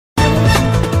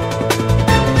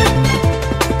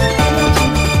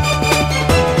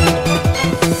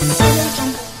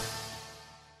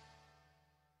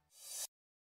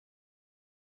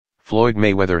Floyd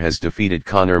Mayweather has defeated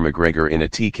Conor McGregor in a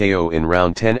TKO in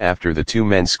round 10 after the two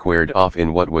men squared off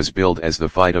in what was billed as the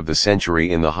fight of the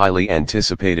century in the highly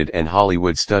anticipated and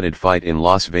Hollywood-studded fight in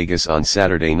Las Vegas on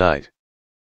Saturday night.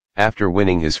 After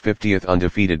winning his 50th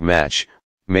undefeated match,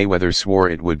 Mayweather swore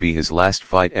it would be his last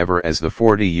fight ever as the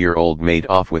 40-year-old made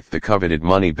off with the coveted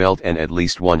money belt and at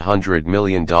least $100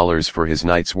 million for his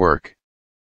night's work.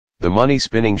 The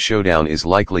money-spinning showdown is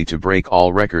likely to break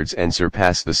all records and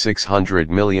surpass the $600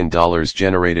 million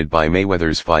generated by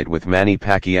Mayweather's fight with Manny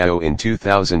Pacquiao in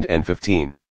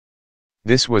 2015.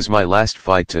 "This was my last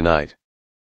fight tonight.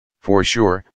 For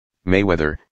sure,"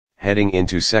 Mayweather, heading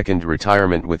into second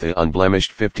retirement with an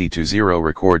unblemished 50-0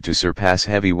 record to surpass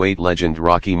heavyweight legend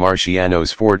Rocky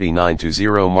Marciano's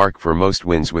 49-0 mark for most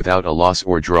wins without a loss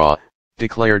or draw,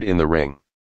 declared in the ring.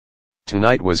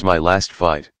 "Tonight was my last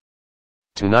fight.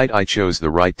 Tonight I chose the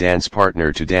right dance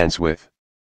partner to dance with.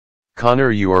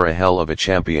 Conor, you are a hell of a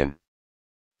champion.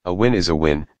 A win is a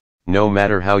win, no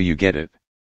matter how you get it.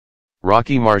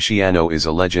 Rocky Marciano is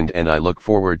a legend and I look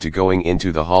forward to going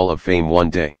into the Hall of Fame one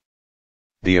day."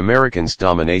 The American's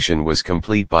domination was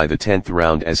complete by the 10th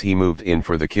round as he moved in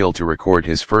for the kill to record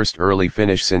his first early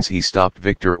finish since he stopped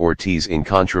Victor Ortiz in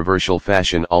controversial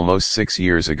fashion almost 6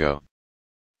 years ago.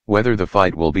 Whether the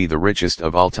fight will be the richest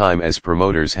of all time as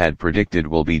promoters had predicted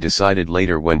will be decided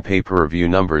later when pay-per-view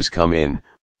numbers come in,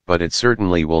 but it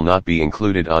certainly will not be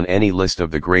included on any list of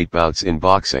the great bouts in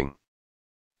boxing.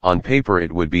 On paper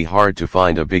it would be hard to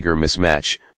find a bigger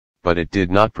mismatch, but it did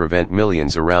not prevent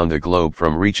millions around the globe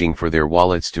from reaching for their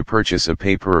wallets to purchase a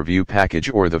pay-per-view package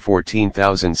or the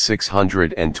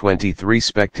 14,623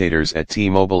 spectators at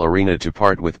T-Mobile Arena to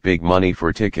part with big money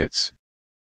for tickets.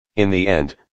 In the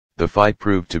end, the fight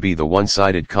proved to be the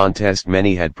one-sided contest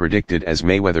many had predicted as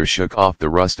Mayweather shook off the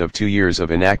rust of 2 years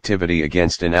of inactivity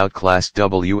against an outclassed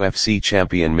UFC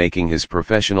champion making his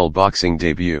professional boxing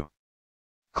debut.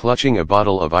 Clutching a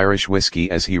bottle of Irish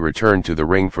whiskey as he returned to the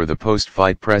ring for the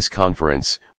post-fight press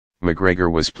conference,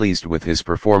 McGregor was pleased with his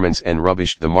performance and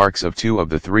rubbished the marks of 2 of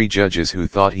the 3 judges who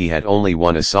thought he had only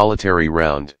won a solitary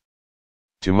round.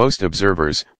 To most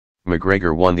observers,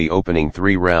 McGregor won the opening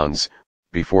 3 rounds,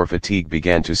 before fatigue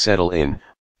began to settle in,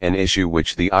 an issue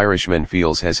which the Irishman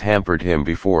feels has hampered him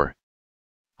before.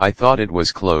 "I thought it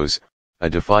was close," a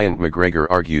defiant McGregor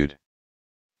argued.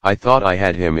 "I thought I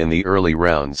had him in the early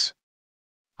rounds.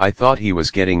 I thought he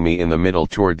was getting me in the middle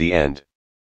toward the end.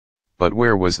 But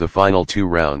where was the final 2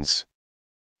 rounds?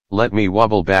 Let me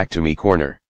wobble back to me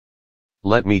corner.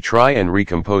 Let me try and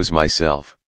recompose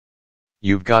myself.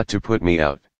 You've got to put me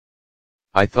out.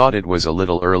 I thought it was a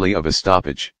little early of a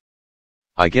stoppage.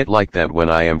 I get like that when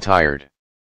I am tired.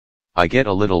 I get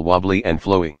a little wobbly and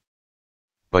flowy.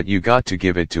 But you got to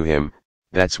give it to him,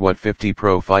 that's what 50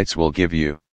 pro fights will give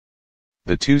you."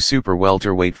 The 2 super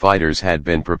welterweight fighters had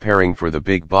been preparing for the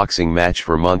big boxing match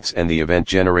for months and the event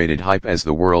generated hype as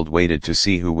the world waited to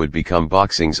see who would become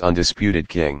boxing's undisputed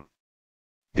king.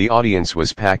 The audience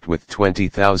was packed with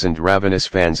 20,000 ravenous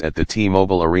fans at the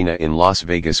T-Mobile Arena in Las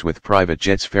Vegas with private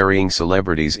jets ferrying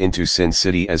celebrities into Sin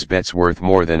City as bets worth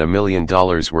more than $1 million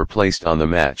were placed on the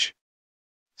match.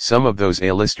 Some of those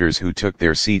A-listers who took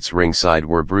their seats ringside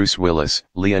were Bruce Willis,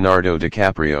 Leonardo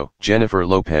DiCaprio, Jennifer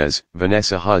Lopez,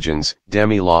 Vanessa Hudgens,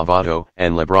 Demi Lovato,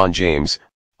 and LeBron James,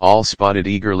 all spotted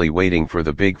eagerly waiting for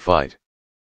the big fight.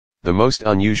 The most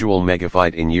unusual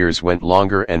megafight in years went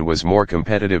longer and was more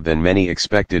competitive than many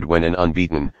expected when an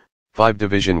unbeaten,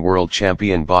 5-division world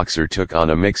champion boxer took on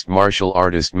a mixed martial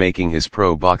artist making his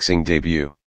pro boxing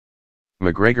debut.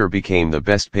 McGregor became the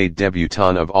best-paid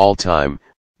debutant of all time,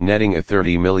 netting a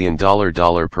 $30 million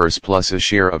purse plus a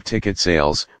share of ticket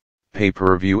sales,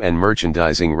 pay-per-view and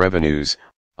merchandising revenues,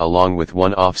 along with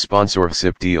one-off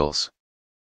sponsorship deals.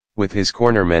 With his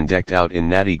cornermen decked out in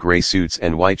natty gray suits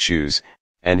and white shoes,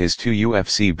 and his 2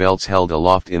 UFC belts held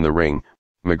aloft in the ring,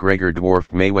 McGregor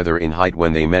dwarfed Mayweather in height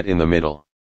when they met in the middle.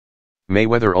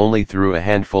 Mayweather only threw a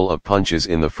handful of punches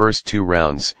in the first 2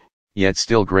 rounds, yet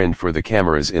still grinned for the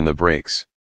cameras in the breaks.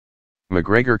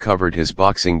 McGregor covered his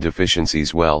boxing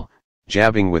deficiencies well,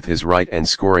 jabbing with his right and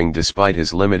scoring despite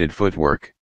his limited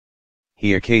footwork.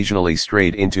 He occasionally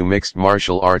strayed into mixed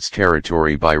martial arts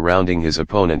territory by rounding his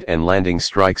opponent and landing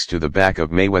strikes to the back of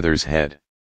Mayweather's head.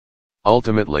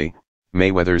 Ultimately,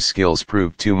 Mayweather's skills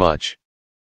proved too much.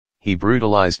 He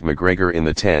brutalized McGregor in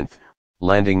the 10th,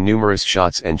 landing numerous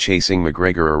shots and chasing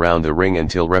McGregor around the ring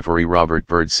until referee Robert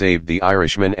Byrd saved the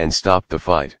Irishman and stopped the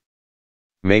fight.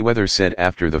 Mayweather said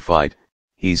after the fight,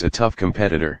 "He's a tough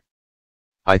competitor.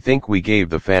 I think we gave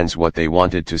the fans what they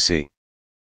wanted to see.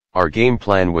 Our game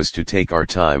plan was to take our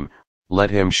time, let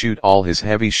him shoot all his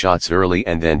heavy shots early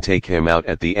and then take him out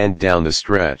at the end down the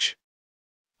stretch.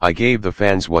 I gave the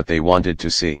fans what they wanted to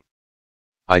see.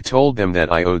 I told them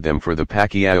that I owed them for the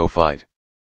Pacquiao fight.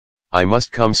 I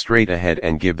must come straight ahead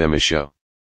and give them a show.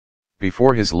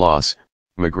 Before his loss,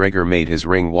 McGregor made his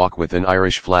ring walk with an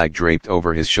Irish flag draped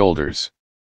over his shoulders.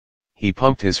 He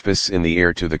pumped his fists in the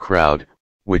air to the crowd,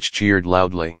 which cheered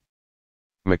loudly.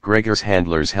 McGregor's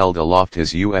handlers held aloft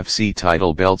his UFC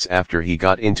title belts after he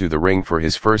got into the ring for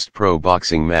his first pro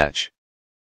boxing match.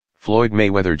 Floyd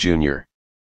Mayweather Jr.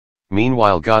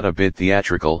 meanwhile got a bit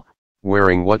theatrical,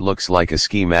 wearing what looks like a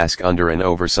ski mask under an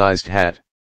oversized hat.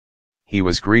 He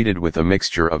was greeted with a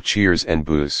mixture of cheers and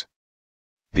boos.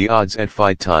 The odds at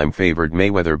fight time favored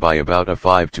Mayweather by about a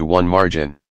 5-1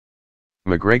 margin.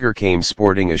 McGregor came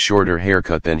sporting a shorter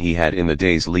haircut than he had in the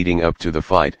days leading up to the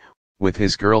fight, with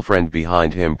his girlfriend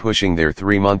behind him pushing their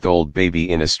 3-month-old baby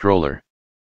in a stroller.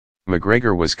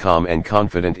 McGregor was calm and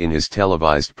confident in his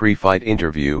televised pre-fight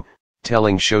interview,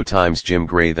 telling Showtime's Jim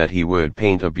Gray that he would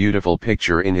paint a beautiful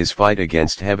picture in his fight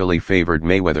against heavily favored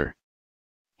Mayweather.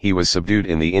 He was subdued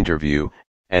in the interview,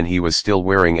 and he was still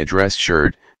wearing a dress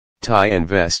shirt, tie and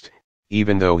vest,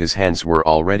 even though his hands were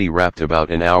already wrapped about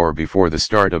an hour before the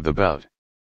start of the bout.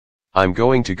 I'm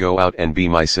going to go out and be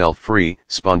myself, free,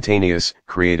 spontaneous,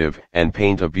 creative, and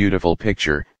paint a beautiful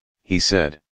picture, he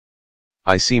said.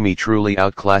 I see me truly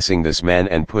outclassing this man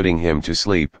and putting him to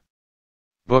sleep.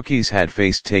 Bookies had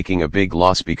faced taking a big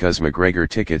loss because McGregor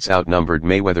tickets outnumbered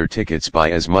Mayweather tickets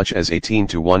by as much as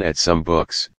 18-1 at some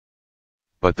books.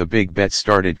 But the big bets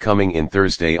started coming in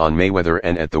Thursday on Mayweather,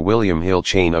 and at the William Hill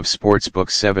chain of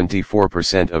sportsbooks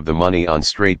 74% of the money on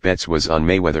straight bets was on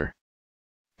Mayweather.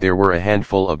 There were a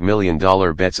handful of $1 million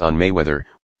bets on Mayweather,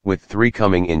 with 3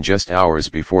 coming in just hours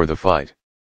before the fight.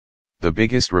 The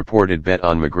biggest reported bet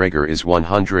on McGregor is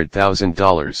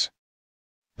 $100,000.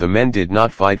 The men did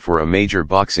not fight for a major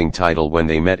boxing title when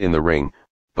they met in the ring,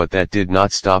 but that did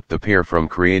not stop the pair from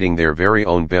creating their very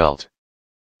own belt.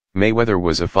 Mayweather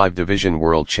was a 5-division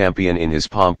world champion in his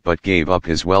pomp but gave up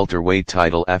his welterweight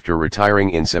title after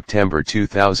retiring in September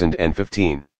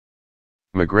 2015.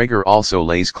 McGregor also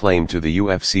lays claim to the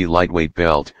UFC lightweight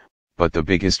belt, but the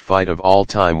biggest fight of all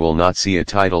time will not see a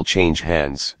title change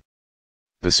hands.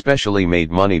 The specially made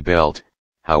money belt,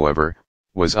 however,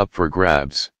 was up for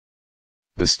grabs.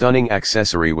 The stunning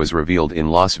accessory was revealed in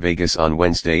Las Vegas on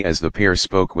Wednesday as the pair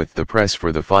spoke with the press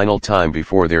for the final time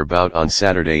before their bout on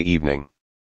Saturday evening.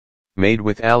 Made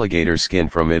with alligator skin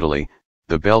from Italy,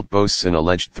 the belt boasts an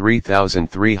alleged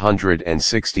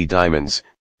 3,360 diamonds,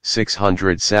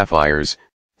 600 sapphires,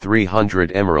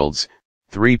 300 emeralds,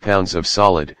 3 pounds of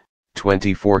solid,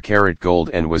 24-karat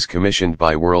gold, and was commissioned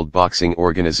by World Boxing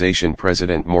Organization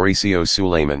President Mauricio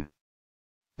Suleiman.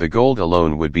 The gold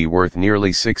alone would be worth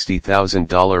nearly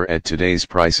 $60,000 at today's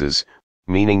prices,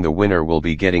 meaning the winner will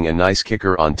be getting a nice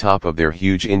kicker on top of their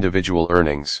huge individual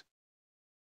earnings.